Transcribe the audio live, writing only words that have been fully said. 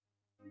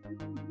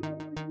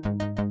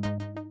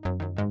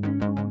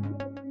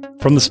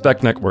From the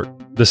Spec Network,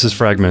 this is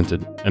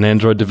Fragmented, an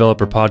Android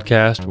developer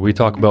podcast where we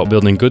talk about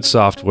building good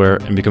software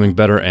and becoming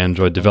better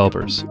Android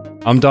developers.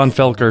 I'm Don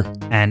Felker.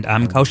 And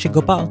I'm Kaushik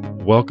Gopal.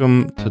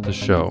 Welcome to the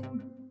show.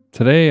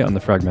 Today on the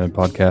Fragmented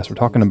podcast, we're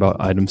talking about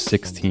item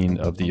 16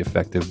 of the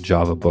Effective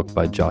Java book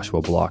by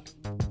Joshua Block.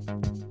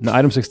 Now,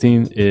 item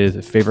 16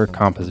 is favor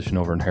composition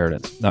over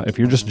inheritance. Now, if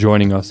you're just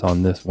joining us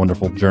on this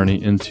wonderful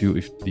journey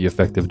into the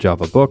Effective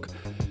Java book,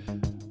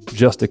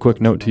 just a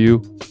quick note to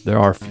you, there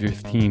are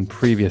 15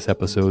 previous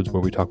episodes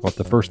where we talk about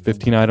the first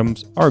 15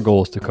 items. Our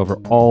goal is to cover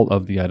all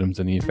of the items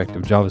in the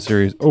Effective Java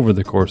series over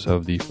the course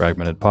of the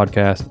Fragmented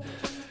podcast.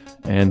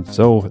 And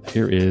so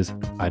here is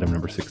item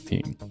number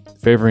 16,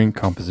 favoring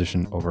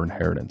composition over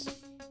inheritance.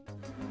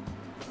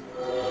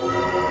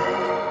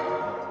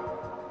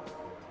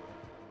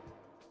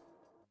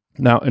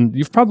 Now, and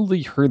you've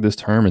probably heard this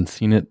term and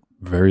seen it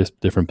various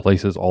different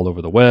places all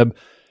over the web,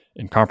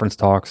 in conference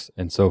talks,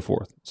 and so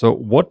forth. So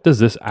what does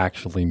this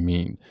actually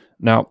mean?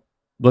 Now,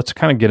 let's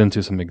kind of get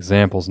into some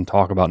examples and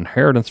talk about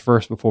inheritance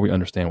first before we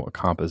understand what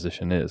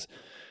composition is.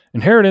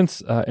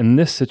 Inheritance in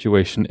this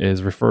situation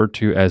is referred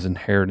to as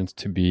inheritance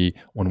to be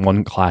when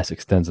one class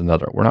extends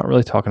another. We're not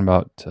really talking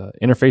about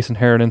interface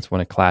inheritance when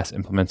a class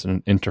implements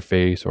an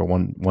interface or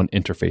one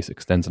interface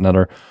extends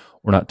another.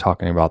 We're not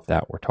talking about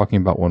that. We're talking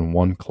about when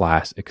one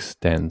class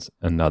extends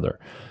another.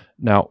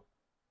 Now,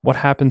 what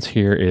happens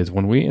here is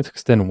when we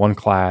extend one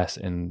class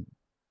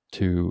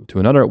to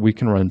another, we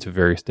can run into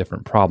various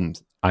different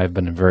problems. I've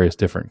been in various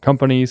different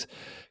companies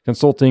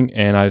consulting,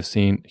 and I've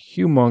seen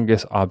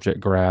humongous object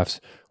graphs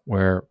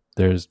where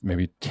there's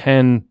maybe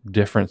 10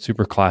 different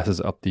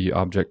superclasses up the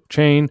object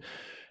chain.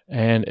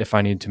 And if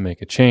I need to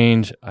make a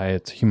change,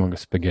 it's a humongous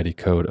spaghetti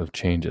code of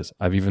changes.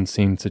 I've even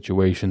seen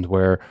situations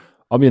where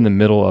I'll be in the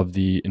middle of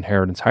the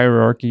inheritance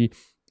hierarchy,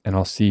 and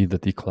I'll see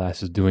that the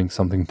class is doing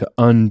something to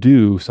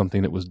undo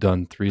something that was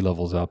done 3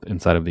 levels up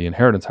inside of the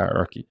inheritance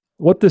hierarchy.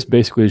 What this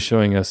basically is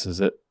showing us is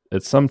that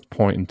at some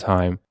point in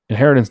time,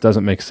 inheritance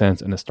doesn't make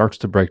sense and it starts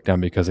to break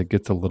down because it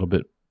gets a little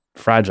bit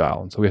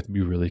fragile. And so we have to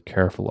be really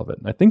careful of it.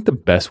 And I think the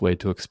best way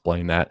to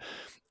explain that,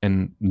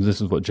 and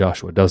this is what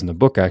Joshua does in the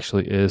book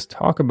actually, is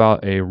talk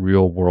about a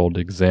real world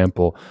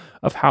example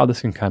of how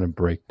this can kind of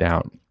break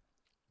down.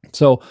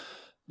 So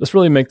let's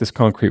really make this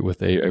concrete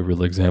with a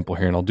real example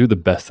here, and I'll do the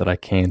best that I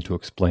can to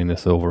explain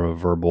this over a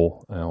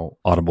verbal,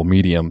 audible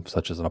medium,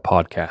 such as in a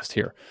podcast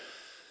here.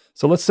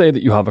 So let's say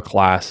that you have a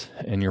class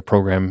and your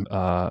program,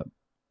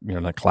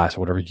 that class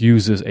or whatever,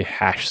 uses a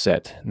hash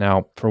set.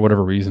 Now, for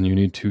whatever reason, you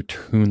need to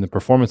tune the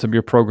performance of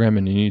your program,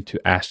 and you need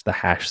to ask the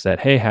hash set,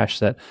 hey, hash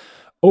set,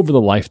 over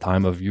the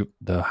lifetime of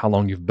how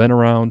long you've been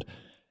around,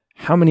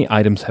 how many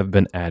items have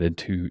been added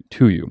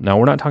to you. Now,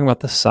 we're not talking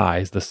about the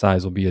size. The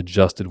size will be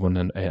adjusted when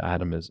an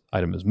item is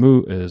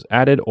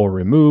added or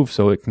removed,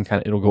 so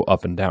it'll go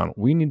up and down.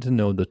 We need to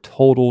know the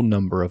total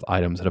number of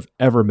items that have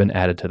ever been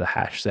added to the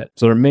hash set.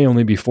 So there may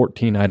only be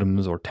 14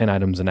 items or 10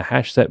 items in a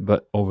hash set,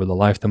 but over the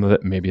lifetime of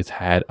it, maybe it's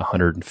had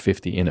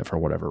 150 in it for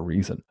whatever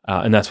reason.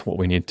 And that's what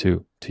we need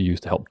to use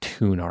to help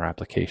tune our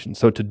application.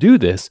 So to do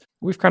this,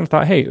 we've kind of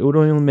thought, hey, it would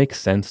only make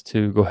sense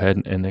to go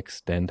ahead and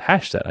extend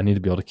hash set. I need to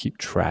be able to keep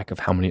track of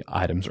how many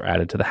items are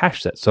added to the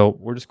hash set. So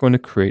we're just going to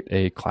create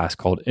a class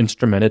called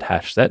instrumented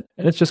hash set,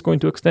 and it's just going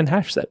to extend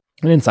hash set.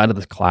 And inside of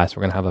this class,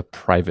 we're going to have a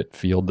private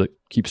field that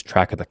keeps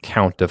track of the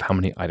count of how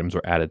many items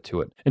are added to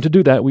it. And to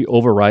do that, we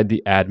override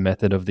the add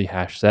method of the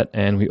hash set,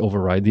 and we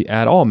override the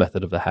add all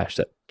method of the hash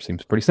set.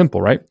 Seems pretty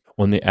simple, right?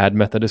 When the add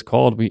method is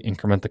called, we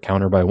increment the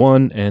counter by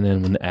 1, and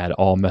then when the add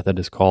all method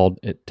is called,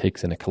 it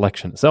takes in a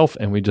collection itself,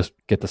 and we just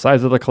get the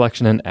size of the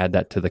collection and add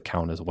that to the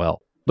count as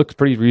well. Looks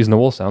pretty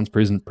reasonable, sounds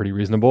pretty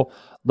reasonable.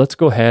 Let's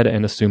go ahead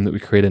and assume that we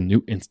create a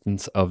new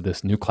instance of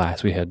this new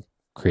class we had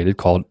created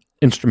called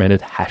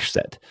instrumented hash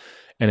set,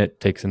 and it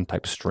takes in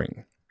type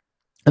string.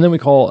 And then we're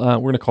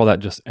going to call that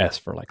just S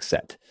for like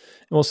set.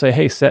 And we'll say,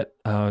 hey, set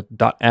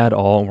dot add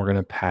all, and we're going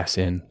to pass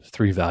in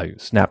 3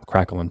 values, snap,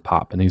 crackle, and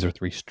pop. And these are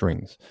 3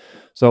 strings.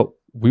 So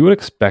we would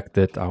expect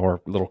that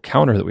our little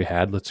counter that we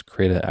had, let's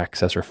create an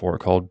accessor for it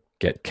called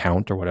get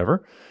count or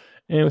whatever.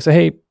 And we say,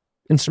 hey,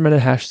 instrumented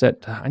hash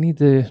set, I need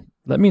to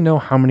let me know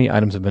how many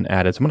items have been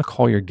added. So I'm going to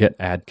call your get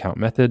add count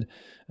method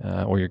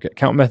or your get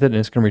count method, and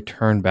it's going to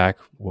return back.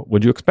 What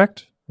would you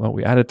expect? Well,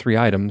 we added 3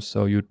 items,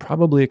 so you'd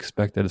probably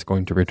expect that it's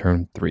going to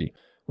return 3.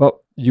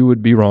 Well, you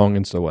would be wrong,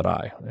 and so would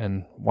I.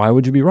 And why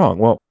would you be wrong?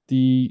 Well,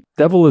 the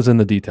devil is in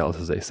the details,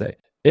 as they say.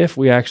 If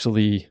we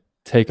actually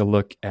take a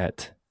look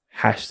at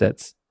hash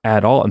set's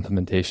add all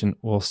implementation,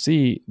 we'll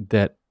see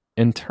that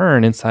in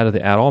turn, inside of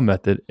the add all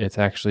method, it's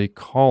actually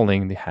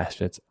calling the hash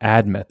set's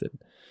add method.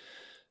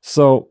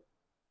 So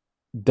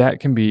that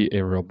can be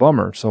a real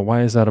bummer. So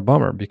why is that a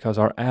bummer? Because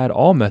our add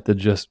all method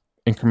just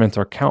increments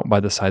our count by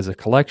the size of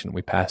the collection.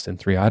 We passed in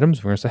 3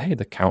 items. We're going to say, hey,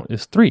 the count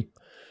is 3.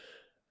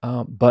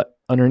 But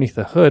underneath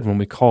the hood, when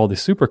we call the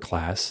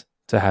superclass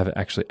to have it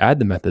actually add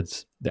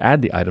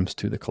the items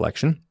to the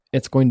collection,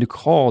 it's going to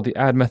call the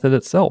add method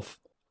itself.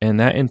 And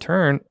that in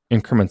turn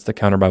increments the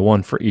counter by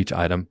 1 for each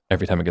item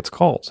every time it gets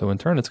called. So in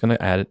turn, it's going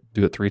to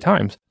do it 3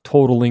 times,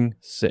 totaling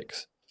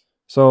 6.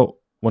 So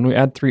when we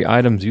add 3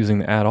 items using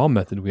the add all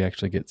method, we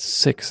actually get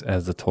 6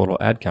 as the total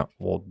add count.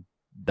 Well,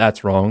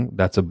 that's wrong.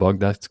 That's a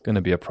bug. That's going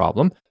to be a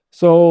problem.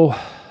 So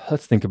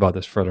let's think about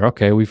this further.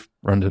 Okay, we've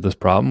run into this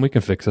problem. We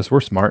can fix this.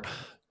 We're smart.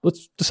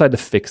 Let's decide to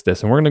fix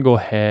this. And we're going to go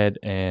ahead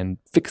and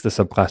fix the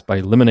subclass by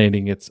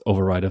eliminating its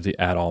override of the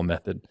add all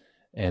method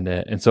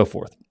and so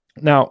forth.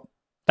 Now,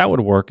 that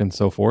would work and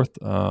so forth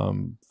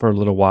for a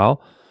little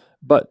while,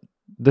 but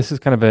this is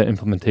kind of an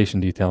implementation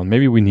detail, and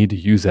maybe we need to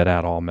use that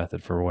add all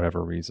method for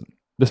whatever reason.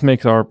 This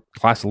makes our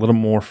class a little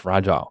more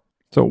fragile.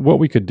 So what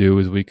we could do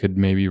is we could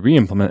maybe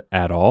re-implement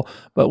add all,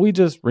 but we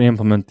just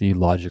re-implement the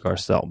logic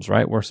ourselves,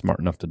 right? We're smart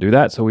enough to do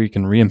that, so we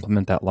can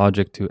re-implement that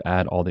logic to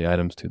add all the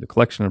items to the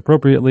collection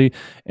appropriately,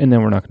 and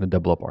then we're not going to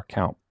double up our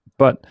count.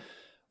 But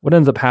what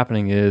ends up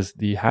happening is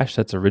the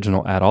HashSet's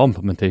original add all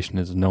implementation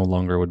is no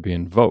longer would be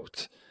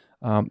invoked.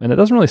 And it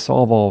doesn't really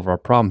solve all of our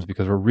problems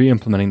because we're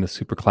re-implementing the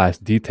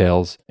superclass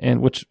details, and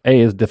which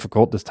is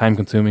difficult, it's time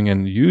consuming,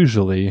 and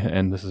usually,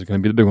 and this is going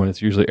to be the big one,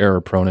 it's usually error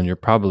prone, and you're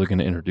probably going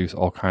to introduce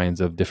all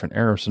kinds of different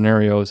error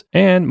scenarios.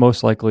 And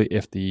most likely,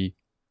 if the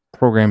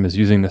program is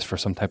using this for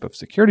some type of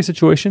security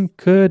situation,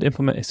 could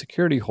implement a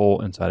security hole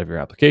inside of your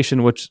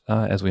application, which,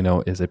 as we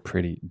know, is a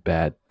pretty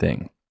bad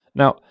thing.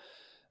 Now,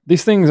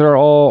 these things are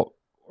all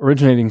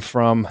originating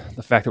from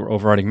the fact that we're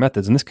overriding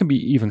methods. And this can be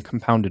even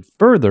compounded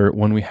further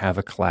when we have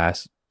a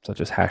class such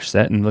as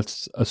HashSet. And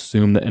let's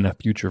assume that in a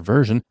future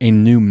version, a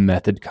new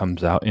method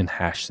comes out in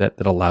HashSet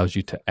that allows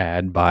you to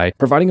add by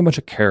providing a bunch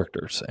of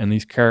characters. And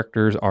these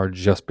characters are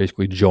just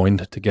basically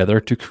joined together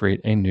to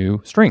create a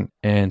new string.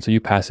 And so you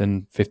pass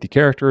in 50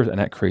 characters and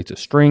that creates a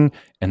string,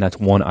 and that's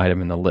one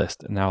item in the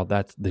list. And now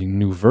that's the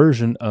new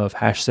version of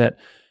HashSet.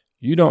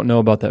 You don't know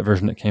about that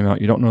version that came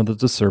out. You don't know that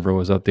the server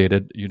was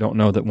updated. You don't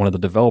know that one of the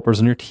developers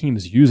in your team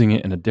is using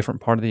it in a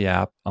different part of the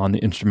app on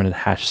the the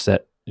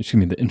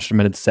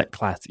instrumented set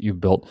class that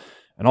you've built.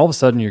 And all of a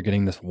sudden you're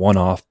getting this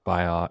one-off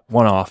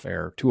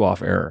error,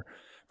 two-off error.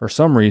 For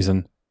some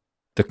reason,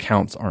 the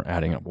counts aren't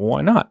adding up. Well,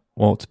 why not?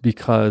 Well, it's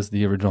because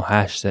the original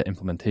HashSet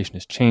implementation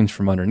has changed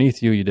from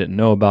underneath you. You didn't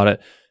know about it.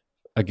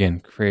 Again,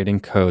 creating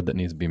code that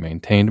needs to be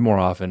maintained more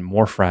often,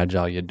 more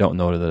fragile. You don't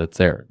know that it's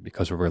there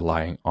because we're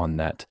relying on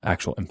that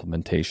actual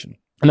implementation.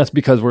 And that's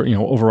because we're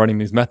overriding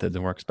these methods,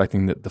 and we're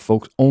expecting that the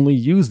folks only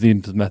use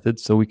these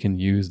methods so we can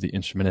use the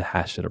instrumented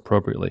HashSet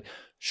appropriately.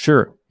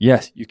 Sure,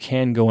 yes, you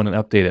can go in and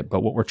update it,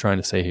 but what we're trying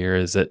to say here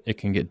is that it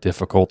can get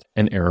difficult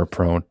and error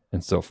prone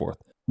and so forth.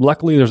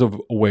 Luckily, there's a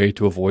way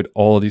to avoid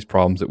all of these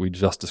problems that we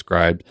just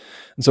described.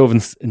 And so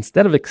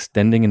instead of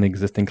extending an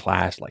existing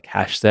class like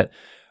HashSet,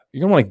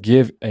 you're going to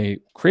want to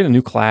create a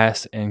new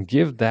class and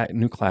give that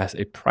new class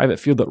a private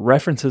field that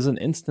references an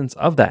instance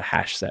of that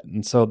HashSet.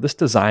 And so this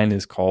design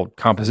is called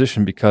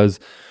composition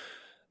because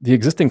the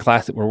existing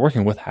class that we're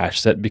working with,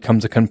 HashSet,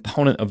 becomes a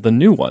component of the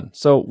new one.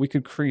 So we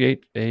could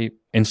create a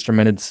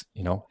instrumented,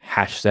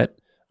 HashSet,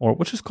 or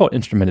which is called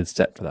instrumented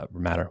set for that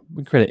matter.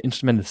 We create an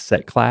instrumented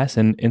set class,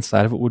 and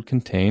inside of it would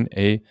contain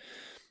a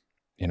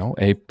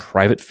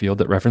private field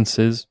that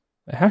references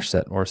a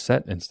HashSet or a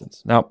set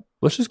instance. Now,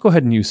 let's just go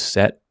ahead and use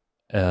set,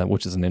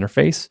 which is an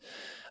interface.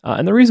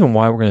 And the reason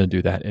why we're going to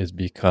do that is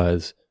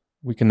because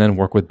we can then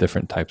work with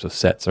different types of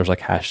sets. There's like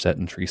HashSet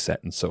and tree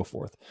set and so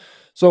forth.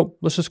 So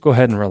let's just go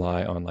ahead and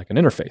rely on like an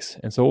interface.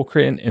 And so we'll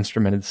create an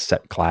instrumented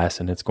set class,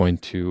 and it's going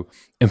to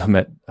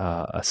implement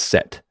a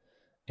set,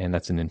 and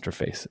that's an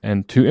interface.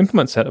 And to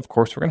implement set, of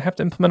course, we're going to have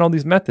to implement all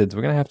these methods.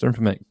 We're going to have to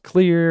implement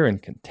clear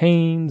and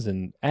contains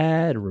and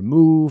add,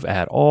 remove,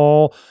 add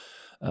all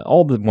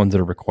the ones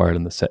that are required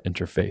in the set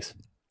interface.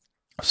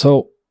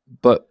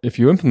 But if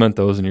you implement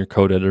those in your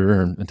code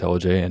editor and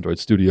IntelliJ, Android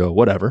Studio,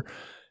 whatever,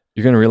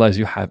 you're going to realize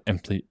you have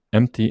empty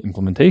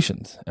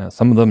implementations.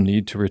 Some of them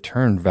need to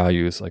return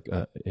values like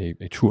a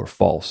true or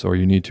false, or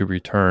you need to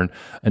return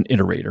an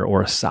iterator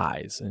or a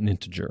size, an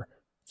integer.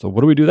 So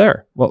what do we do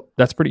there? Well,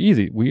 that's pretty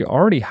easy. We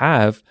already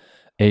have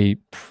a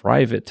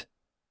private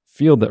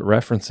field that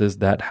references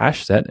that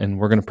HashSet, and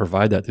we're going to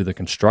provide that through the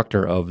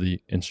constructor of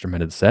the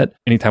instrumented set.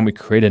 Anytime we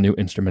create a new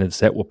instrumented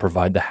set, we'll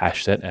provide the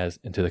HashSet as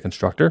into the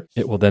constructor.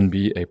 It will then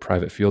be a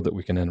private field that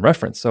we can then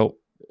reference. So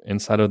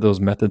inside of those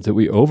methods that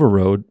we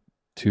overrode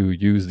to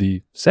use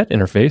the set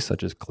interface,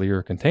 such as clear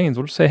or contains,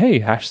 we'll just say, hey,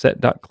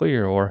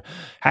 hashset.clear or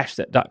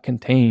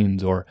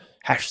hashset.contains or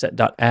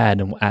hashset.add,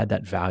 and we'll add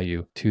that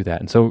value to that.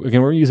 And so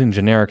again, we're using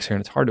generics here,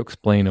 and it's hard to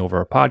explain over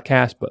a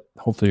podcast, but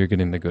hopefully you're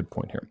getting the good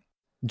point here.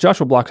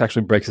 Joshua Blocks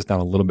actually breaks this down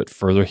a little bit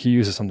further. He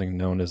uses something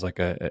known as like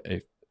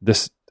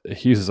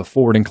he uses a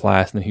forwarding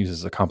class, and then he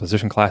uses a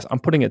composition class. I'm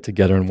putting it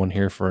together in one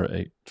here for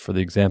the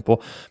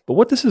example. But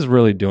what this is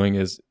really doing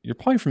is, you're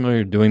probably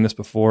familiar doing this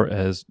before,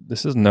 as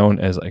this is known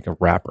as like a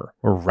wrapper.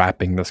 We're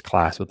wrapping this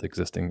class with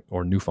existing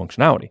or new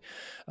functionality.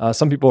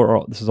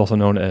 This is also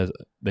known as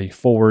the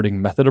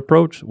forwarding method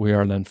approach. We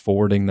are then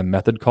forwarding the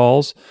method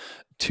calls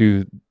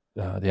to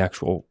the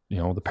actual,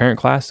 the parent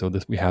class. So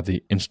we have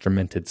the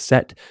instrumented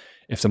set.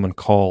 If someone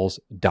calls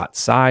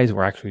 .size,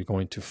 we're actually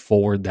going to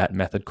forward that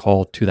method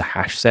call to the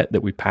hash set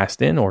that we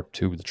passed in, or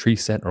to the tree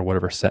set, or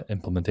whatever set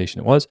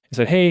implementation it was. It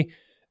said, hey,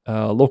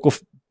 local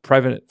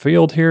private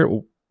field here,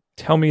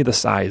 tell me the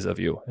size of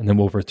you, and then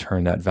we'll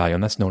return that value.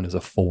 And that's known as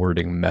a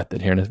forwarding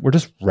method here. And we're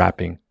just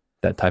wrapping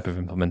that type of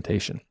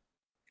implementation.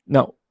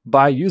 Now,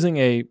 by using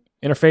a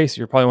interface,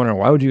 you're probably wondering,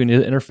 why would you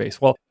need an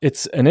interface? Well,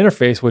 it's an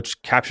interface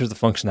which captures the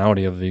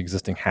functionality of the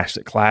existing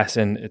HashSet class,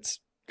 and it's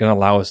going to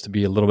allow us to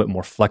be a little bit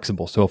more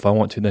flexible. So if I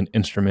want to then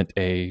instrument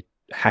a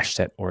hash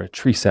set or a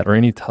tree set or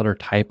any other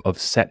type of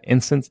set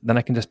instance, then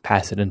I can just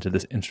pass it into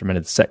this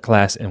instrumented set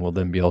class, and we'll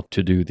then be able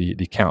to do the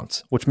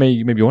counts, which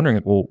you may be wondering,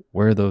 well,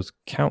 where are those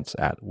counts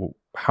at? Well,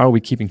 how are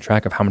we keeping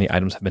track of how many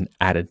items have been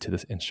added to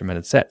this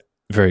instrumented set?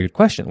 Very good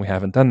question. We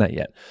haven't done that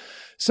yet.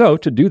 So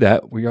to do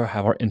that, we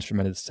have our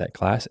instrumented set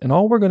class, and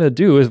all we're going to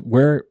do is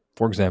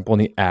for example, in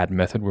the add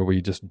method where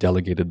we just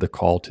delegated the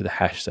call to the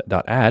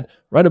hashset.add,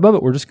 right above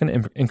it, we're just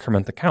going to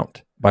increment the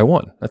count by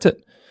 1. That's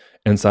it.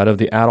 Inside of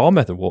the add all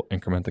method, we'll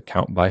increment the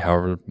count by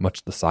however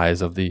much the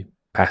size of the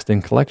passed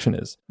in collection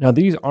is. Now,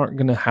 these aren't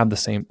going to have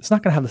it's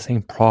not going to have the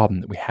same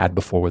problem that we had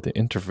before with the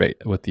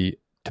interface, with the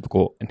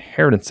typical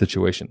inheritance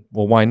situation.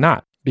 Well, why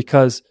not?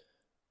 Because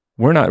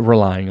we're not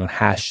relying on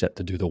HashSet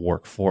to do the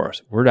work for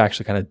us. We're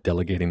actually kind of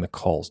delegating the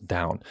calls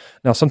down.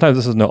 Now, sometimes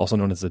this is also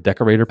known as the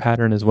decorator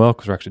pattern as well,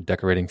 because we're actually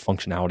decorating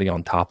functionality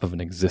on top of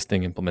an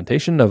existing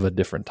implementation of a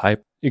different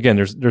type. Again,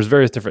 there's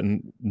various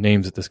different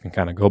names that this can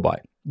kind of go by,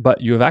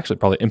 but you have actually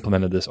probably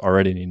implemented this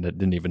already and you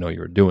didn't even know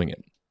you were doing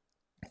it.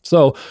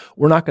 So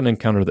we're not going to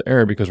encounter the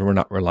error because we're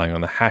not relying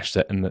on the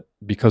HashSet, and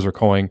because we're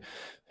calling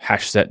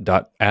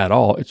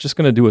hashset.addAll, it's just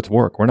going to do its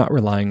work. We're not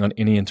relying on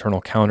any internal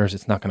counters.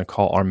 It's not going to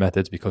call our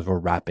methods because we're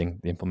wrapping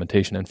the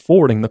implementation and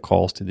forwarding the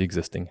calls to the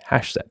existing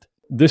hash set.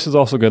 This is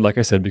also good, like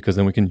I said, because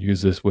then we can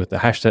use this with a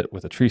hash set,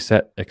 with a tree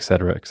set, et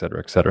cetera, et cetera,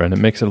 et cetera. And it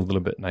makes it a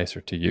little bit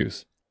nicer to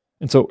use.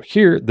 And so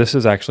here, this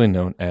is actually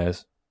known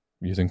as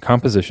using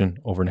composition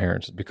over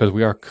inheritance, because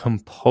we are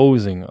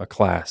composing a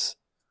class.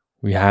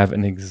 We have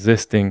an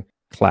existing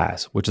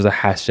class, which is a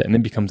hash set, and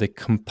it becomes a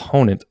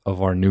component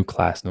of our new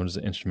class known as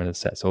the instrumented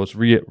set. So let's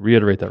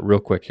reiterate that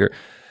real quick here.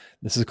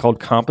 This is called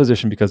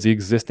composition because the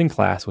existing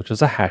class, which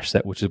is a hash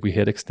set, which we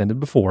had extended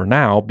before,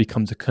 now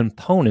becomes a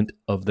component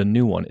of the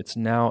new one. It's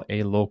now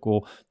a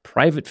local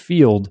private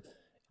field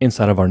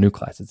inside of our new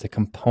class. It's a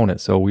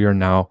component. So we are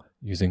now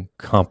using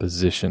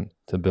composition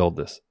to build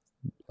this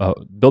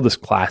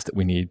class that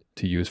we need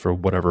to use for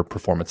whatever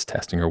performance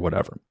testing or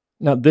whatever.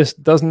 Now, this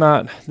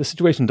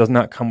situation does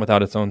not come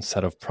without its own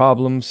set of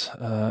problems,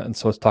 and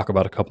so let's talk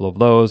about a couple of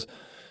those.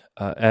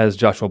 As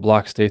Joshua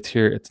Block states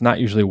here, it's not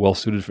usually well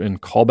suited in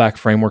callback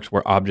frameworks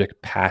where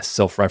object pass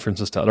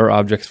self-references to other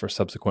objects for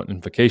subsequent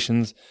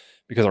invocations,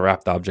 because a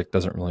wrapped object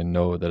doesn't really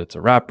know that it's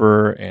a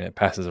wrapper, and it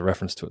passes a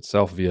reference to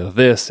itself via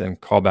this,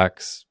 and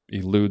callbacks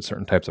elude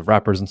certain types of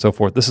wrappers and so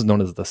forth. This is known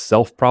as the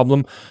self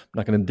problem. I'm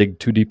not going to dig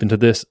too deep into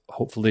this.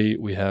 Hopefully,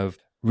 we have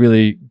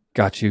really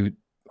got you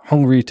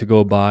hungry to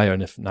go buy,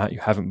 and if not, you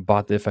haven't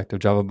bought the Effective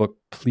Java book,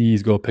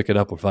 please go pick it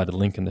up. We'll provide a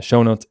link in the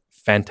show notes.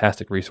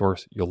 Fantastic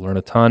resource. You'll learn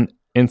a ton.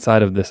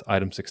 Inside of this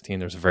item 16,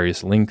 there's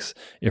various links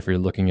if you're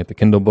looking at the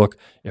Kindle book.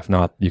 If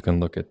not, you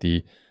can look at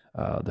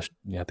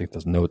I think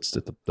those notes,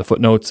 the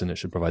footnotes, and it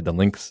should provide the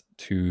links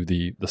to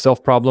the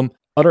self problem.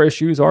 Other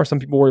issues are some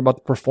people worry about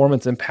the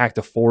performance impact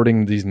of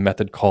forwarding these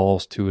method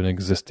calls to an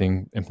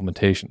existing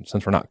implementation.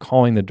 Since we're not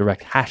calling the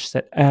direct hash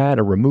set add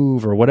or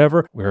remove or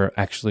whatever, we're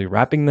actually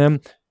wrapping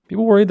them.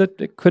 People worry that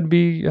it could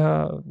be,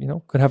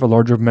 could have a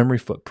larger memory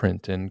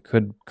footprint and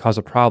could cause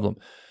a problem.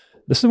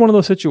 This is one of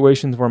those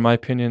situations where, in my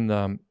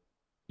opinion,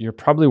 you're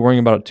probably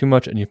worrying about it too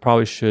much, and you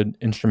probably should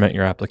instrument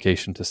your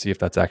application to see if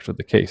that's actually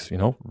the case.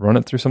 Run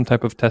it through some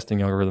type of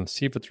testing algorithm,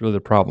 see if it's really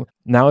the problem.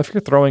 Now, if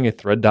you're throwing a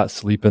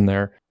thread.sleep in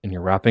there and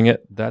you're wrapping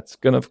it, that's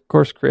going to, of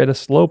course, create a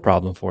slow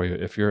problem for you.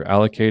 If you're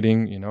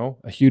allocating,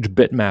 a huge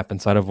bitmap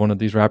inside of one of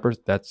these wrappers,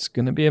 that's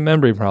going to be a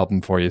memory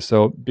problem for you.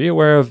 So be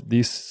aware of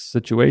these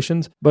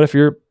situations. But if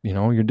you're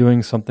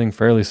doing something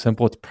fairly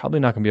simple, it's probably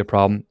not going to be a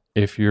problem.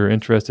 If you're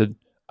interested,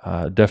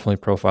 definitely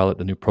profile it.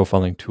 The new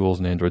profiling tools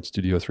in Android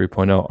Studio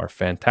 3.0 are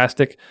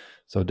fantastic.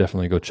 So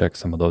definitely go check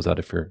some of those out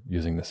if you're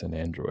using this in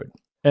Android.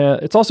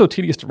 It's also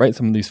tedious to write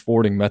some of these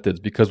forwarding methods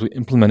because we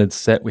implemented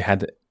set, which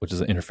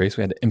is an interface.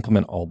 We had to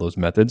implement all those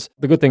methods.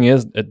 The good thing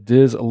is it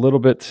is a little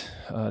bit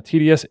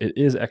tedious. It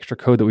is extra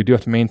code that we do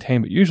have to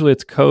maintain, but usually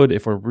it's code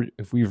if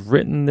we've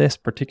written this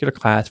particular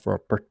class for a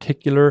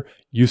particular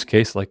use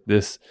case like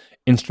this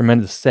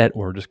instrumented set,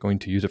 or we're just going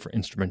to use it for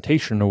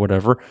instrumentation or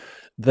whatever,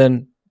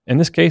 then in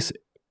this case,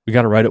 we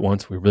got to write it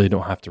once. We really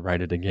don't have to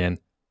write it again.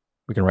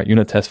 We can write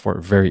unit tests for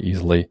it very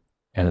easily.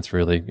 And it's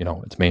really,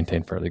 it's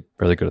maintained fairly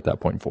good at that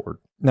point forward.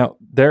 Now,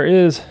 there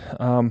is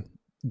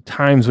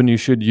times when you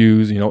should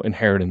use,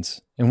 inheritance.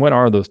 And what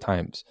are those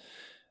times?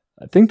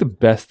 I think the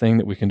best thing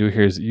that we can do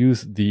here is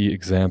use the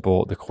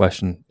example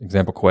question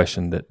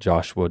that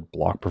Joshua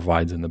Block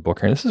provides in the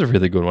book here. And this is a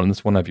really good one.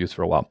 This one I've used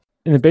for a while.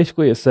 And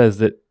basically it says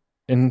that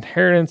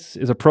inheritance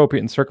is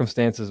appropriate in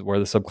circumstances where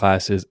the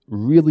subclass is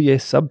really a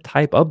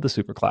subtype of the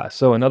superclass.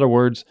 So in other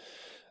words,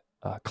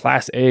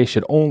 Class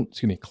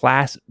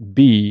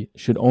B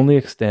should only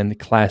extend to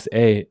Class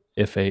A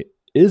if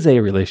a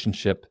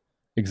relationship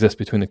exists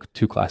between the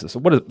two classes. So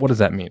what does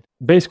that mean?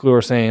 Basically,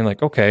 we're saying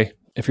like, okay,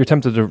 if you're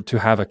tempted to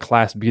have a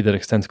Class B that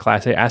extends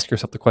Class A, ask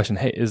yourself the question,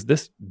 hey, is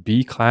this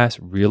B class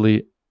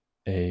really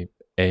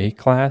a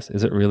class?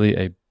 Is it really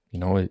a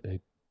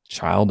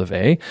child of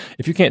A?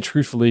 If you can't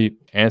truthfully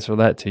answer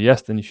that to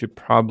yes, then you should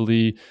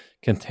probably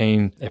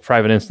contain a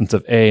private instance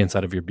of A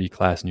inside of your B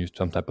class and use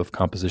some type of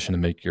composition to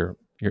make your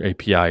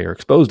API or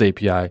exposed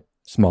API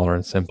smaller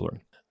and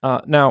simpler.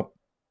 Now,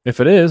 if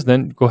it is,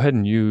 then go ahead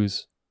and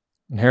use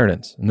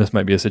inheritance. And this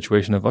might be a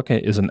situation of, okay,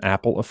 is an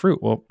apple a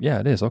fruit? Well, yeah,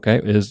 it is.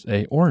 Okay. Is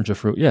a orange a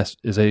fruit? Yes.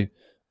 Is a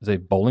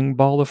bowling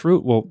ball a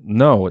fruit? Well,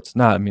 no, it's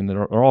not. I mean,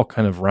 they're all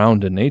kind of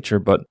round in nature,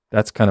 but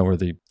that's kind of where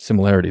the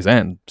similarities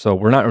end. So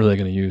we're not really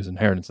going to use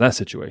inheritance in that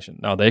situation.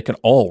 Now, they can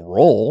all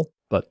roll,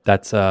 but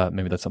that's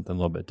maybe that's something a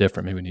little bit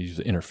different. Maybe we need to use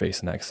the interface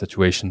in that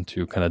situation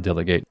to kind of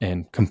delegate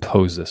and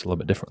compose this a little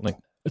bit differently.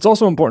 It's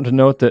also important to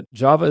note that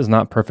Java is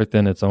not perfect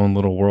in its own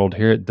little world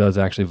here. It does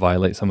actually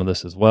violate some of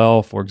this as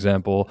well. For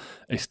example,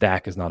 a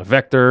stack is not a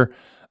vector.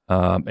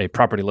 A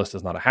property list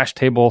is not a hash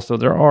table. So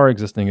there are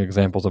existing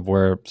examples of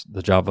where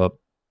the Java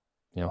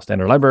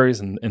standard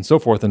libraries and so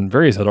forth and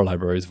various other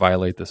libraries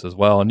violate this as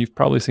well. And you've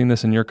probably seen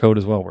this in your code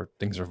as well where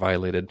things are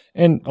violated.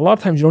 And a lot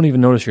of times you don't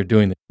even notice you're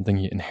doing something.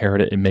 You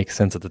inherit it. It makes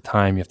sense at the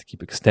time. You have to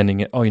keep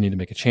extending it. Oh, you need to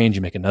make a change.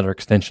 You make another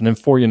extension. And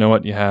before you know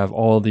it, you have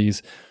all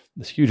this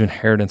huge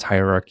inheritance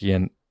hierarchy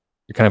and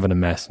you're kind of in a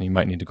mess and you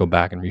might need to go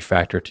back and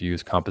refactor to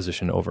use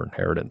composition over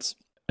inheritance.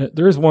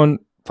 There is one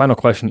final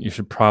question that you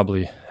should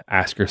probably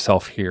ask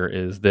yourself here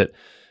is that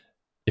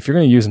if you're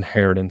going to use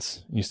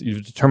inheritance,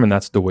 you determine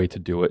that's the way to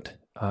do it.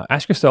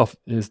 Ask yourself,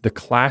 is the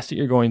class that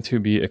you're going to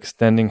be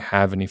extending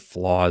have any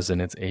flaws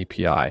in its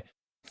API?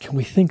 Can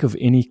we think of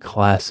any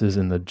classes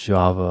in the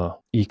Java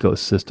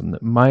ecosystem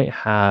that might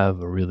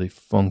have a really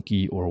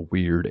funky or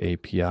weird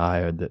API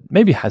or that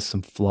maybe has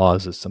some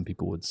flaws, as some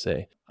people would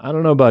say? I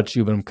don't know about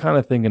you, but I'm kind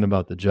of thinking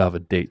about the Java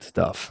date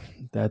stuff.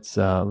 That's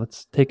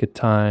let's take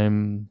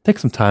some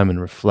time and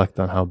reflect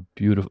on how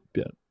beautiful.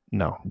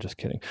 No, I'm just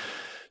kidding.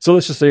 So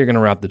let's just say you're going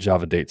to wrap the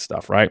Java date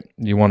stuff, right?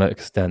 You want to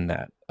extend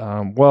that.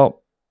 Are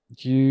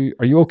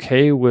you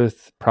okay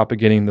with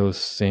propagating those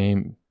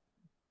same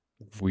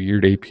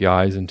weird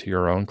APIs into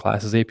your own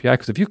class's API?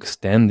 Because if you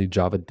extend the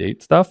Java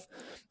date stuff,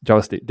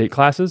 Java date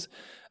classes,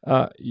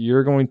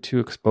 you're going to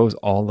expose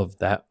all of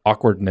that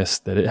awkwardness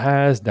that it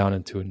has down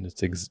into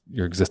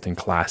your existing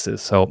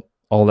classes. So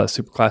all that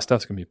superclass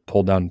stuff is going to be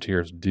pulled down into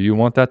yours. Do you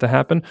want that to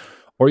happen?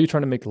 Or are you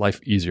trying to make life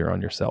easier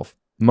on yourself?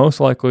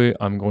 Most likely,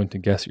 I'm going to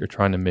guess that you're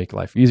trying to make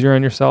life easier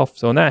on yourself.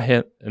 So in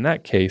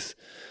that case,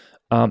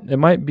 it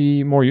might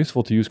be more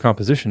useful to use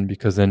composition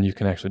because then you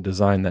can actually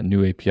design that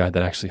new API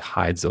that actually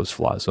hides those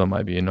flaws. So it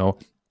might be,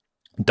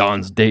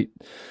 Don's date,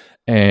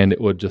 and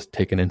it would just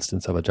take an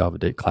instance of a Java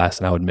date class,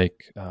 and I would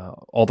make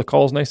all the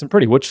calls nice and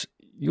pretty, which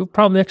you'll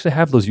probably actually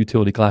have those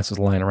utility classes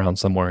lying around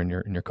somewhere in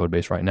your code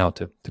base right now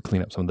to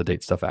clean up some of the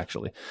date stuff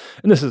actually.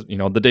 And this is,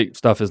 the date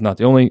stuff is not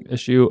the only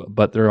issue,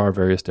 but there are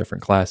various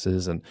different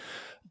classes and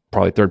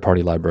probably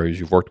third-party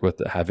libraries you've worked with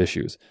that have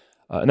issues.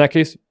 In that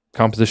case,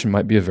 composition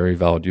might be a very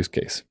valid use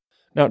case.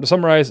 Now, to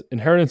summarize,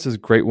 inheritance is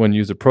great when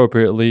used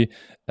appropriately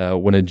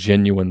when a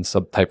genuine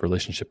subtype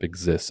relationship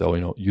exists.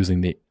 So,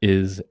 using the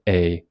is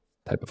a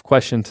type of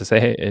question to say,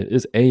 hey,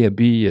 is A a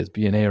B, is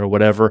B an A, or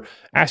whatever.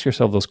 Ask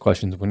yourself those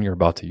questions when you're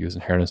about to use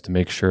inheritance to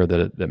make sure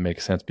that that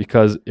makes sense.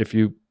 Because if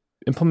you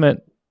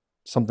implement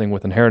something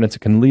with inheritance, it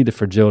can lead to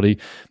fragility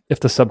if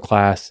the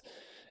subclass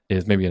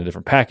is maybe in a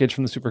different package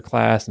from the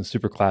superclass and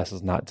superclass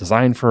is not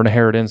designed for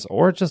inheritance,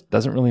 or it just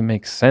doesn't really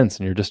make sense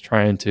and you're just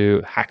trying to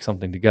hack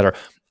something together.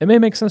 It may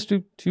make sense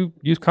to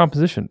use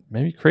composition.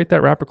 Maybe create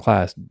that wrapper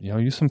class,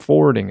 use some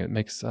forwarding. It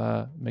makes it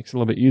a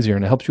little bit easier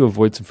and it helps you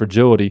avoid some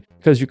fragility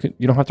because you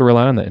don't have to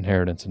rely on that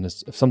inheritance. And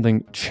if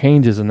something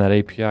changes in that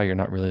API, you're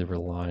not really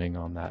relying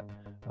on that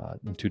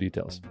in too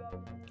details.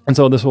 And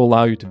so this will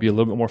allow you to be a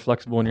little bit more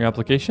flexible in your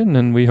application,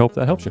 and we hope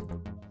that helps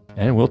you.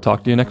 And we'll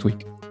talk to you next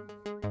week.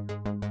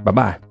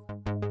 Bye-bye.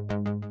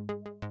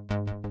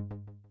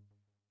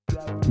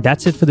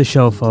 That's it for the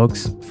show,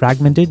 folks.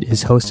 Fragmented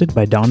is hosted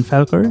by Don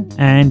Felker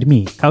and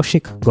me,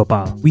 Kaushik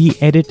Gopal. We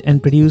edit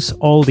and produce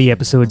all the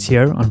episodes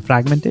here on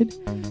Fragmented.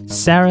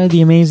 Sarah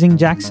the Amazing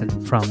Jackson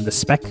from the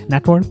Spec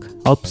Network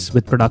helps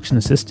with production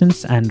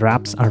assistance and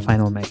wraps our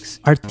final mix.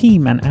 Our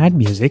theme and ad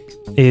music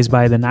is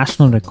by the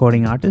national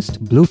recording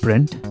artist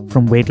Blueprint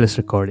from Weightless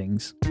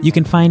Recordings. You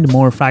can find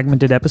more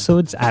Fragmented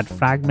episodes at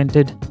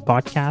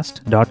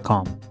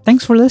fragmentedpodcast.com.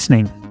 Thanks for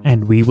listening,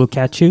 and we will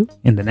catch you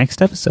in the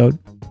next episode.